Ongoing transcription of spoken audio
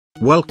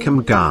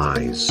Welcome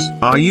guys.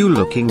 Are you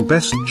looking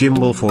best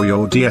gimbal for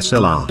your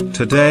DSLR?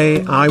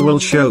 Today I will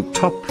show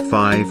top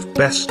 5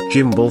 best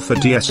gimbal for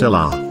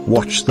DSLR.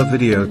 Watch the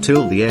video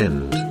till the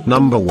end.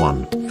 Number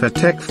 1,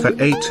 FeiyuTech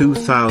Feiyu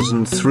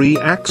 2003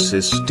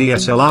 axis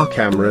DSLR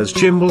cameras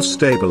gimbal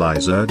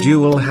stabilizer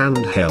dual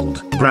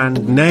handheld.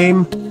 Brand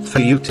name,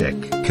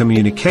 FeiyuTech.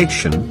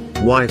 Communication,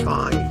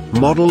 Wi-Fi.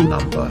 Model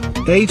number,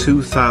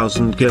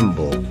 A2000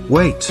 gimbal.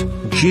 Weight,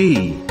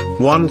 G.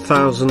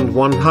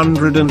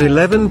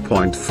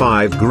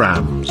 1111.5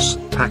 grams.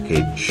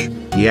 Package,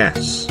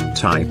 yes.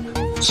 Type,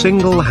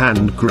 single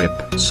hand grip.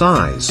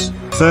 Size,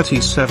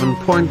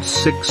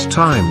 37.6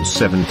 times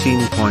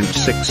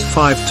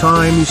 17.65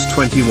 times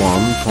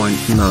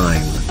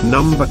 21.9.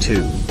 Number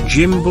 2,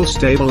 gimbal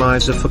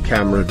stabilizer for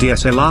camera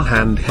DSLR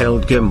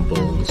handheld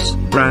gimbals.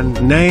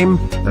 Brand name,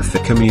 Feiyu.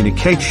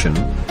 Communication,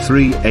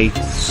 3/8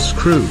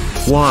 screw.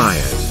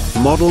 Wired.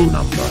 Model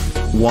number,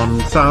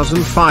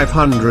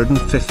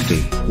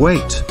 1550.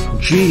 Weight,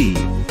 G.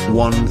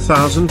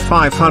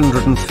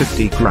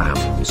 1550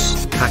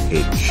 grams.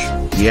 Package,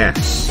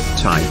 yes.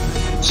 Type,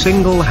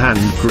 single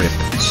hand grip.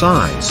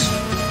 Size,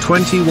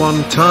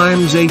 21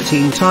 times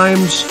 18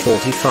 times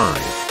 45.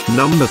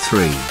 Number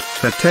 3,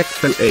 FeiyuTech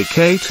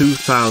Feiyu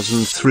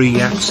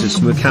 2003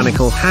 axis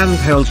mechanical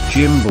handheld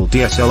gimbal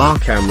DSLR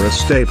camera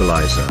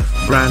stabilizer.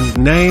 Brand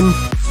name,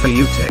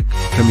 FeiyuTech.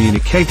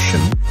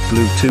 Communication,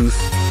 Bluetooth,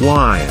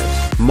 wired.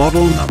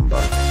 Model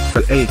number,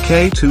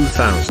 Feiyu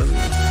 2000.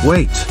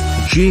 Weight,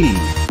 G.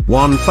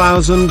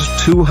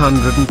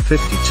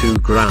 1252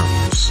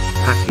 grams.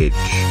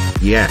 Package,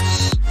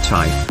 yes.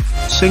 Type,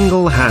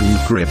 single hand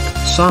grip.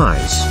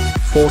 Size,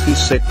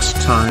 46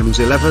 times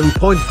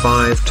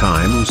 11.5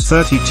 times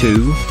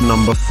 32.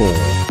 Number 4,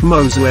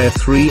 Moza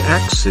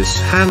 3-axis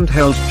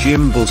handheld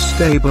gimbal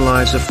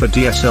stabilizer for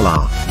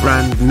DSLR.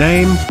 Brand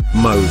name,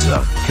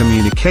 Moza.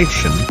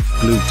 Communication,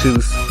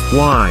 Bluetooth,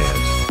 wired.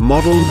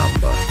 Model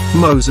number,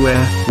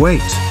 Moza.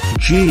 Weight,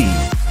 G.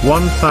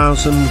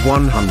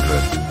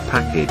 1100.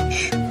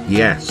 Package,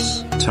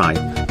 yes.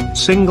 Type,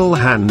 single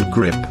hand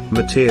grip.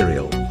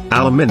 Material,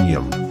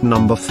 aluminium.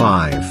 Number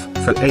 5,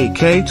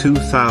 Feiyu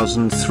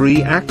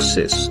 2003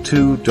 axis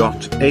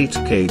 2.8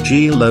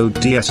 kg load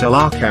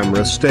DSLR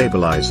camera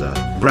stabilizer.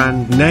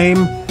 Brand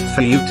name,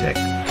 FeiyuTech.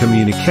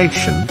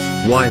 Communication,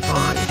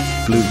 Wi-Fi,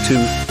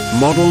 Bluetooth.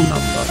 Model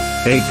number,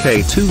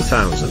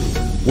 AK2000.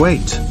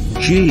 Weight,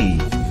 G.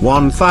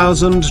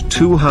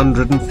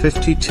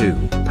 1252.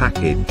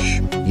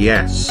 Package,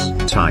 yes.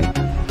 Type,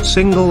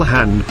 single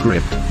hand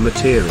grip.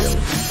 Material,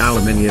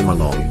 aluminium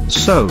alloy.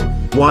 So,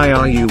 why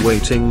are you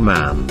waiting,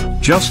 man?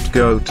 Just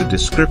go to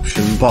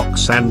description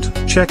box and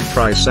check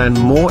price and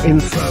more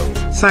info.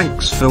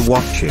 Thanks for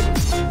watching.